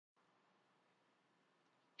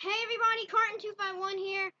Hey everybody, Carton251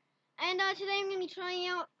 here, and today I'm going to be trying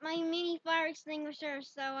out my mini fire extinguisher.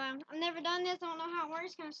 So, I've never done this, I don't know how it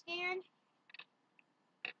works, kind of scared.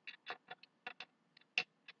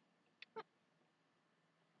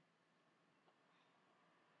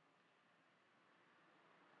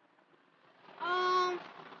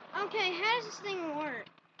 Okay, how does this thing work?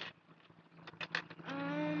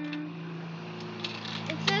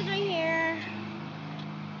 It says right here,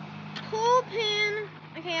 pull pin.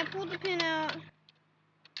 Okay, I pulled the pin out.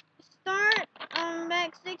 Start,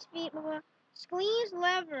 back 6 feet, blah, blah. Squeeze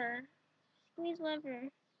lever. Squeeze lever.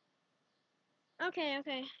 Okay. I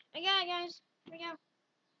got it, guys. Here we go.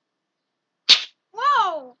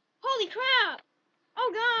 Whoa! Holy crap!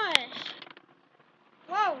 Oh gosh!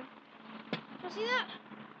 Whoa! You see that?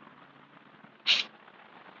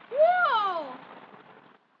 Whoa!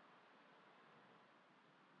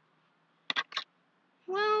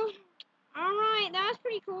 Well, alright, that was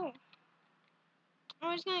pretty cool.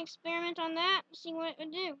 I was gonna experiment on that and see what it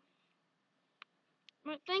would do.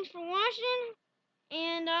 But thanks for watching,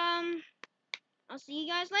 and I'll see you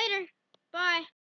guys later. Bye.